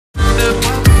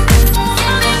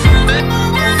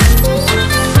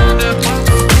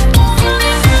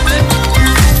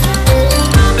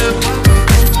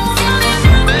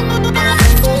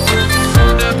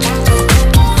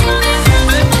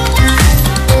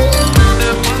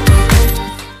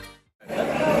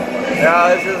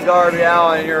guys? This is Garby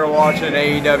Allen, and you're watching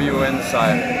AEW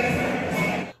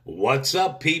Insider. What's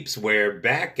up, peeps? We're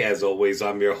back. As always,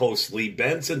 I'm your host, Lee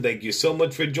Benson. Thank you so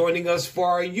much for joining us for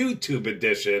our YouTube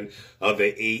edition of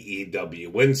the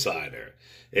AEW Insider.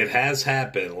 It has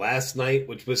happened. Last night,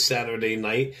 which was Saturday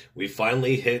night, we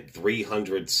finally hit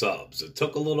 300 subs. It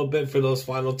took a little bit for those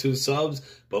final 2 subs,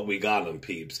 but we got them,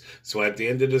 peeps. So at the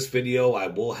end of this video, I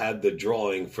will have the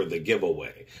drawing for the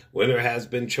giveaway. Winner has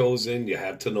been chosen. You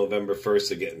have till November 1st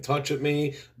to get in touch with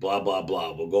me. Blah, blah,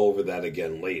 blah. We'll go over that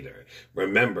again later.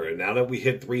 Remember, now that we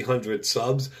hit 300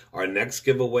 subs, our next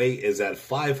giveaway is at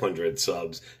 500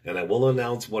 subs, and I will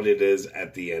announce what it is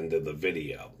at the end of the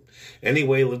video.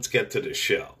 Anyway, let's get to the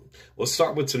show. We'll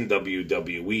start with some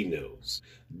WWE news.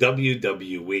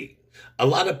 WWE. A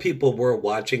lot of people were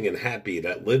watching and happy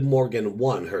that Liv Morgan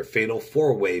won her Fatal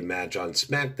 4-Way match on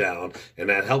SmackDown, and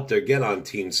that helped her get on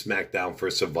Team SmackDown for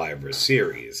Survivor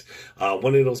Series.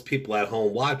 One of those people at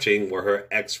home watching were her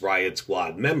ex-Riot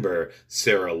Squad member,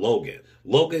 Sara Logan.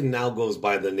 Logan now goes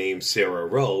by the name Sarah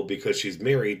Rowe because she's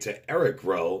married to Eric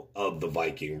Rowe of the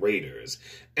Viking Raiders.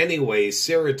 Anyway,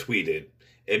 Sarah tweeted,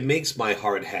 "It makes my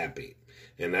heart happy."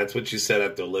 And that's what she said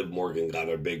after Liv Morgan got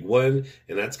her big win.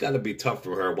 And that's got to be tough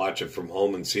for her watching from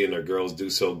home and seeing her girls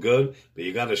do so good. But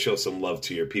you got to show some love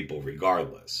to your people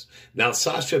regardless. Now,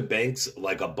 Sasha Banks,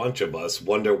 like a bunch of us,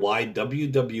 wonder why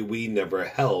WWE never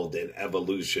held an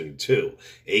Evolution 2,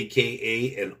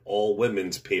 a.k.a. an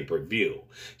all-women's pay-per-view.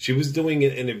 She was doing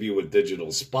an interview with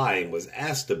Digital Spy and was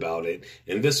asked about it.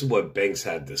 And this is what Banks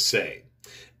had to say.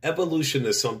 "Evolution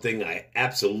is something I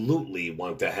absolutely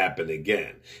want to happen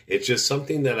again. It's just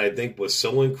something that I think was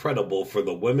so incredible for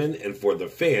the women and for the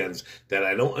fans that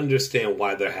I don't understand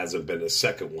why there hasn't been a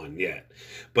second one yet.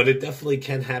 But it definitely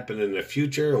can happen in the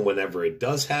future, and whenever it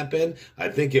does happen, I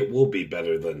think it will be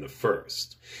better than the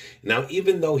first." Now,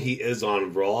 even though he is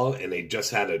on Raw and they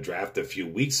just had a draft a few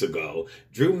weeks ago,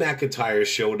 Drew McIntyre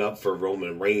showed up for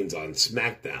Roman Reigns on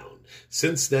SmackDown.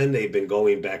 Since then, they've been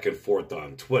going back and forth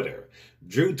on Twitter.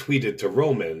 Drew tweeted to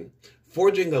Roman,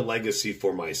 "Forging a legacy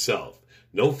for myself.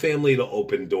 No family to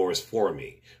open doors for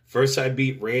me. First I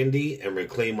beat Randy and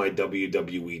reclaim my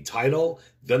WWE title,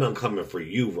 then I'm coming for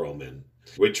you, Roman."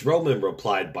 Which Roman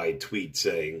replied by tweet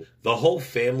saying, "The whole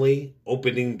family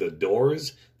opening the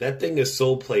doors? That thing is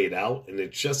so played out and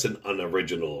it's just an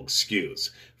unoriginal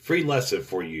excuse. Free lesson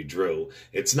for you, Drew.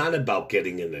 It's not about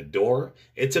getting in the door.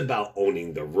 It's about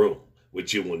owning the room,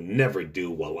 which you will never do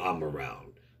while I'm around.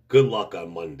 Good luck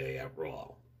on Monday at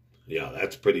Raw." Yeah,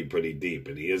 that's pretty deep,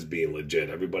 and he is being legit.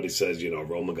 Everybody says,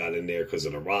 Roman got in there because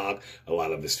of The Rock. A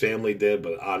lot of his family did,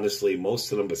 but honestly,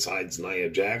 most of them besides Nia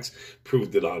Jax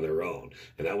proved it on their own.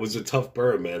 And that was a tough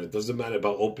burn, man. It doesn't matter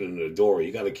about opening the door.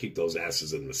 You got to keep those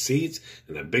asses in the seats,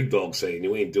 and that big dog saying,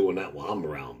 "You ain't doing that while I'm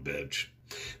around, bitch."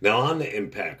 Now on to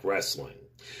Impact Wrestling.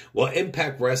 Well,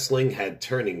 Impact Wrestling had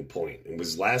Turning Point. It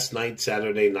was last night,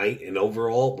 Saturday night, and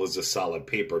overall was a solid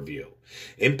pay-per-view.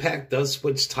 Impact does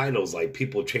switch titles like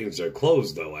people change their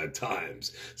clothes, though, at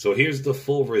times. So here's the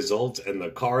full results and the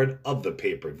card of the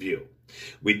pay-per-view.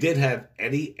 We did have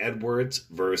Eddie Edwards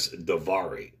versus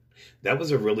Daivari. That was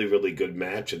a really good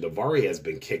match, and Daivari has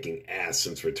been kicking ass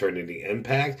since returning to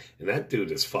Impact, and that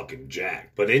dude is fucking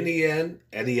jacked. But in the end,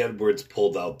 Eddie Edwards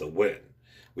pulled out the win.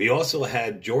 We also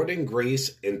had Jordan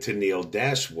Grace and Tenille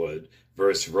Dashwood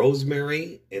versus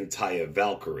Rosemary and Taya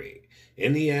Valkyrie.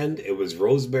 In the end, it was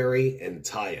Rosemary and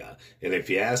Taya. And if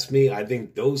you ask me, I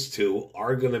think those two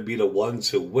are going to be the ones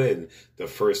who win the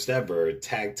first ever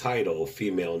tag title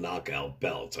female knockout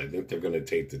belts. I think they're going to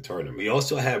take the tournament. We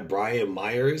also have Brian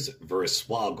Myers versus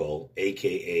Swoggle,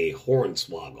 a.k.a.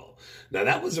 Hornswoggle. Now,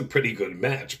 that was a pretty good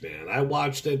match, man. I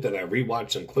watched it, then I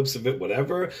rewatched some clips of it,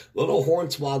 whatever. Little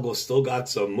Hornswoggle still got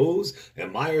some moves,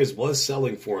 and Myers was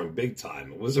selling for him big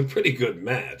time. It was a pretty good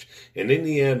match. And in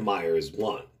the end, Myers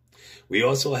won. We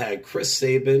also had Chris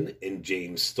Sabin and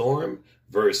James Storm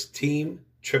versus Team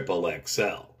Triple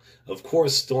XL. Of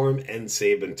course, Storm and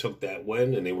Sabin took that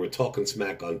win, and they were talking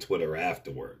smack on Twitter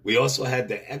afterward. We also had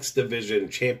the X Division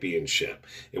Championship.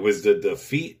 It was the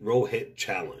Defeat Rohit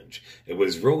Challenge. It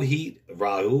was Rohit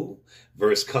Rahul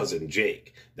versus Cousin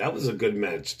Jake. That was a good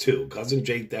match, too. Cousin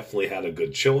Jake definitely had a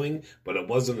good showing, but it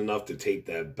wasn't enough to take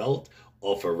that belt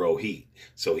off of Rohit.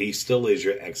 So he still is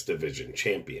your X Division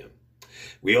champion.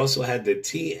 We also had the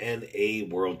TNA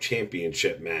World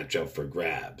Championship match up for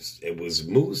grabs. It was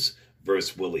Moose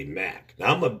versus Willie Mack.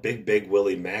 Now, I'm a big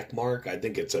Willie Mack mark. I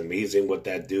think it's amazing what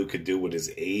that dude could do with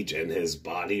his age and his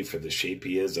body for the shape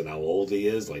he is and how old he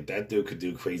is. Like, that dude could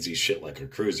do crazy shit like a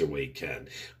cruiserweight can.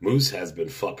 Moose has been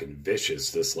fucking vicious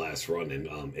this last run in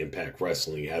Impact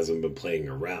Wrestling. He hasn't been playing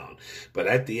around. But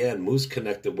at the end, Moose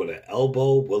connected with an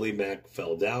elbow. Willie Mack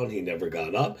fell down. He never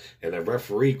got up. And the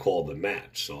referee called the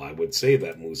match. So I would say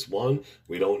that Moose won.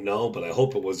 We don't know, but I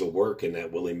hope it was a work and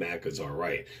that Willie Mack is all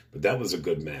right. But that was a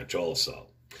good match also.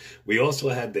 We also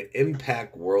had the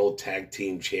Impact World Tag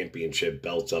Team Championship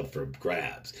belts up for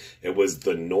grabs. It was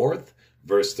the North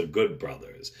versus the Good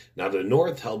Brothers. Now, the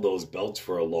North held those belts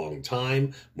for a long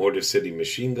time. Motor City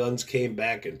Machine Guns came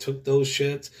back and took those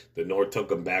shits. The North took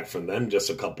them back from them just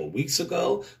a couple weeks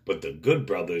ago, but the Good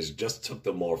Brothers just took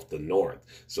them off the North.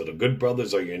 So the Good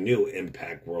Brothers are your new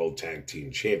Impact World Tag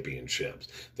Team Championships.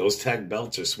 Those tag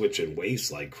belts are switching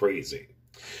weights like crazy.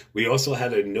 We also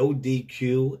had a no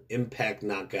DQ Impact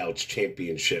Knockouts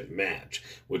Championship match,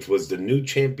 which was the new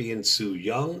champion Su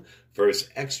Yung versus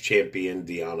ex-champion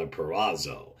Deonna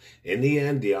Purrazzo. In the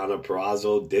end, Deonna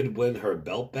Purrazzo did win her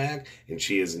belt back, and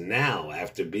she is now,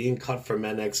 after being cut from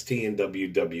NXT and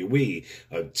WWE,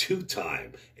 a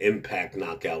two-time Impact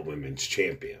Knockout Women's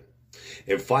Champion.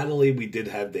 And finally, we did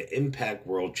have the Impact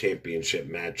World Championship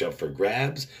matchup for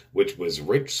grabs, which was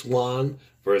Rich Swann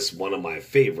versus one of my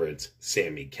favorites,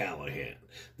 Sami Callihan.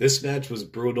 This match was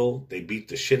brutal. They beat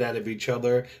the shit out of each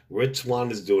other. Rich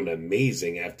Swann is doing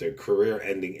amazing after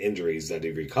career-ending injuries that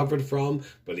he recovered from,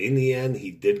 but in the end,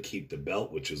 he did keep the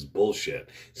belt, which is bullshit.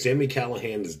 Sami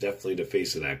Callihan is definitely the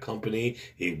face of that company.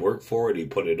 He worked for it. He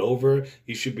put it over.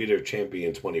 He should be their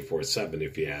champion 24/7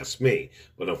 if you ask me,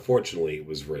 but unfortunately, it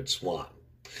was Rich Swann.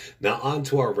 Now, on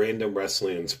to our random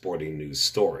wrestling and sporting news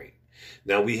story.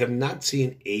 Now, we have not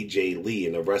seen AJ Lee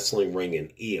in a wrestling ring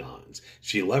in eons.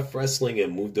 She left wrestling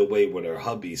and moved away with her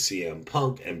hubby CM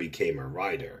Punk and became a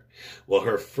writer. Well,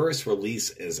 her first release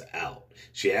is out.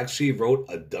 She actually wrote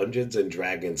a Dungeons &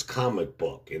 Dragons comic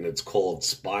book, and it's called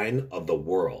Spine of the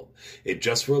World. It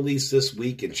just released this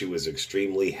week, and she was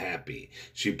extremely happy.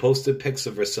 She posted pics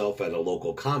of herself at a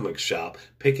local comic shop,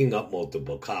 picking up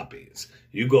multiple copies.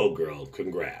 You go, girl.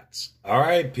 Congrats. All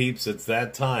right, peeps, it's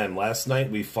that time. Last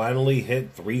night, we finally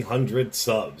hit 300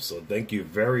 subs, so thank you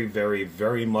very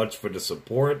much for the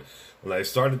support. When I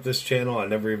started this channel, I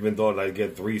never even thought I'd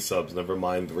get 3 subs, never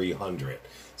mind 300.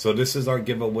 So this is our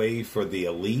giveaway for the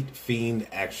Elite Fiend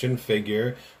action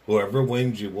figure. Whoever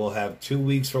wins, you will have 2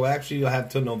 weeks for, actually you'll have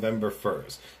till November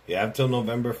 1st. You have till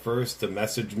November 1st to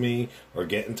message me or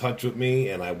get in touch with me,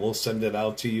 and I will send it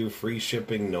out to you, free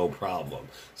shipping, no problem.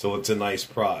 So it's a nice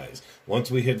prize.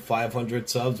 Once we hit 500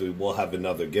 subs, we will have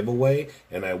another giveaway,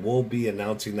 and I will be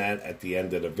announcing that at the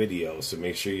end of the video, so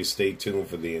make sure you stay tuned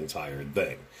for the entire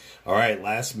thing. All right,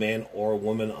 last man or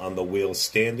woman on the wheel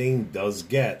standing does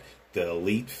get the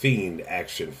Elite Fiend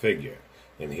action figure.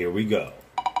 And here we go.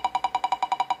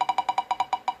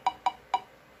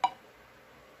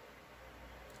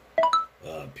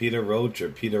 Peter Roach or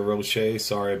Peter Roche,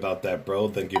 sorry about that, bro.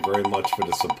 Thank you very much for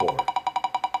the support.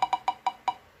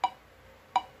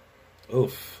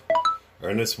 Oof.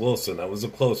 Ernest Wilson, that was a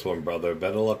close one, brother.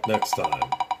 Better luck next time.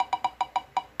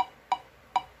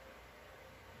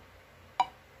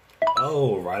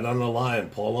 Oh, right on the line.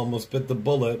 Paul almost bit the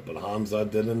bullet, but Hamza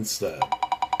did instead.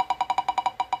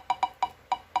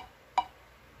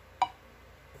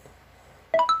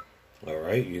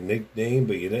 Alright, unique name,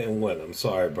 but you didn't win. I'm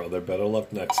sorry, brother. Better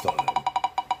luck next time.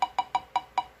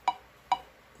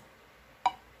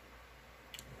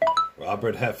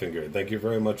 Robert Heffinger, thank you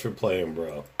very much for playing,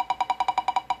 bro.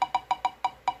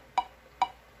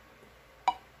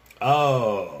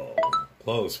 Oh,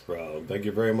 close, bro. Thank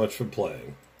you very much for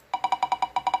playing.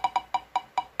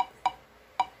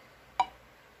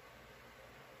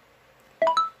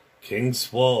 King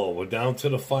Swole, we're down to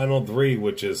the final 3,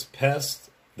 which is Pest,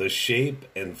 The Shape,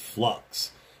 and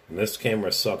Flux. And this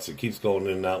camera sucks. It keeps going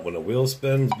in and out when the wheel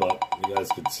spins, but you guys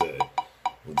can see.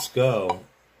 Let's go.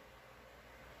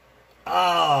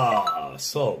 Ah,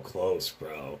 so close,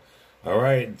 bro. All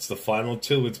right, it's the final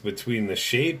 2. It's between The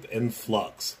Shape and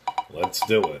Flux. Let's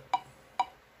do it.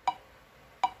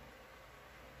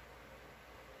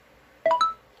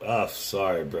 Ah,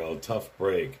 sorry, bro. Tough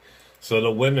break. So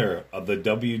the winner of the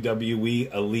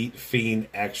WWE Elite Fiend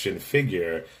action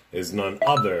figure is none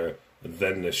other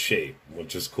than The Shape,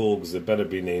 which is cool because it better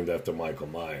be named after Michael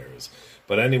Myers.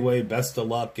 But anyway, best of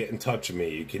luck. Get in touch with me.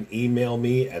 You can email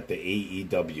me at the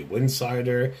AEW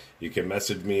Insider. You can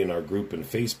message me in our group in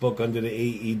Facebook under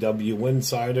the AEW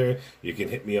Insider. You can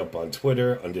hit me up on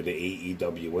Twitter under the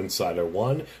AEW Insider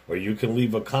 1, or you can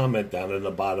leave a comment down in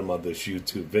the bottom of this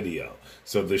YouTube video.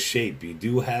 So the shape, you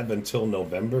do have until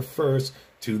November 1st,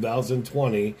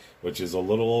 2020, which is a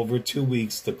little over 2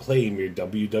 weeks, to claim your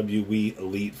WWE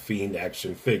Elite Fiend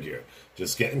action figure.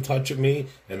 Just get in touch with me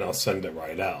and I'll send it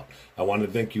right out. I want to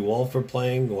thank you all for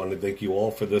playing. I want to thank you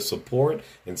all for the support,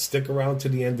 and stick around to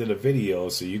the end of the video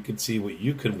so you can see what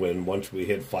you can win once we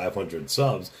hit 500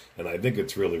 subs, and I think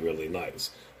it's really, really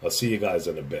nice. I'll see you guys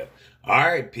in a bit. All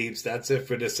right, peeps, that's it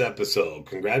for this episode.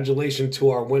 Congratulations to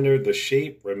our winner, The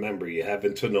Shape. Remember, you have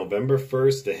until November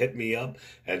 1st to hit me up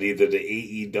at either the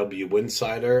AEW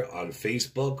Insider on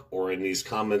Facebook or in these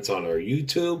comments on our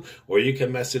YouTube, or you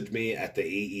can message me at the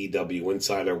AEW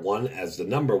Insider 1 as the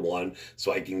number 1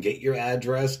 so I can get your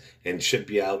address and ship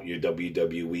you out your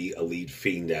WWE Elite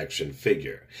Fiend action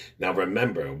figure. Now,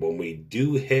 remember, when we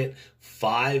do hit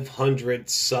 500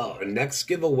 subs, our next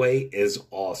giveaway is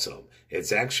awesome.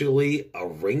 It's actually a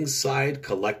Ringside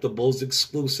Collectibles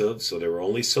exclusive, so there are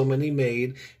only so many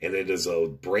made, and it is a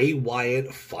Bray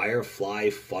Wyatt Firefly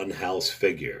Funhouse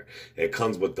figure. It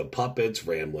comes with the puppets,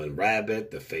 Ramblin' Rabbit,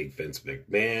 the fake Vince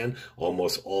McMahon,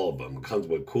 almost all of them. It comes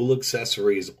with cool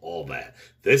accessories, all that.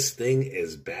 This thing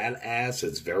is badass.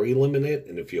 It's very limited,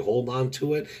 and if you hold on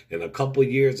to it, in a couple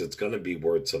years, it's going to be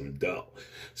worth some dough.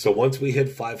 So once we hit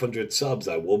 500 subs,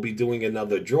 I will be doing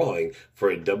another drawing for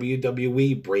a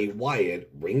WWE Bray Wyatt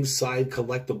Ringside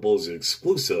Collectibles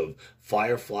exclusive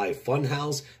Firefly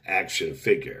Funhouse action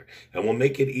figure. And we'll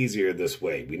make it easier this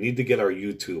way. We need to get our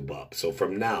YouTube up. So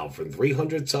from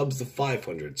 300 subs to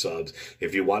 500 subs,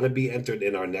 if you want to be entered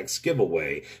in our next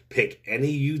giveaway, pick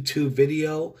any YouTube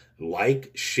video,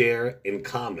 like, share, and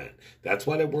comment. That's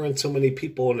why there weren't so many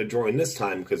people in the drawing this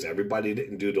time, because everybody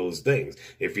didn't do those things.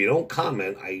 If you don't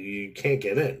comment, you can't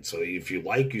get in. So if you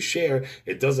like, you share,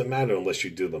 it doesn't matter unless you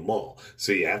do them all.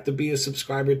 So you have to be a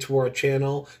subscriber to our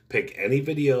channel, pick any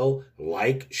video,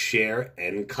 like, share,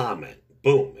 and comment.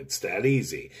 Boom, it's that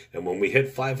easy. And when we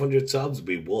hit 500 subs,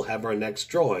 we will have our next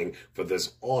drawing for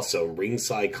this awesome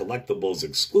Ringside Collectibles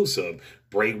exclusive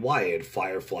Bray Wyatt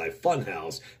Firefly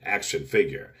Funhouse action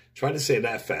figure. Try to say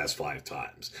that fast 5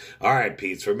 times. All right,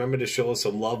 Pete's, remember to show us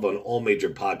some love on all major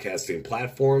podcasting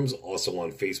platforms, also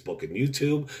on Facebook and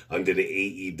YouTube under the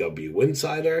AEW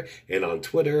Insider, and on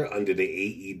Twitter under the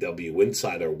AEW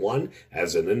Insider 1,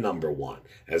 as in the number 1.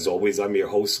 As always, I'm your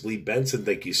host, Lee Benson.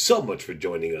 Thank you so much for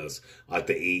joining us at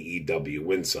the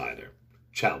AEW Insider.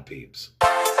 Ciao, peeps.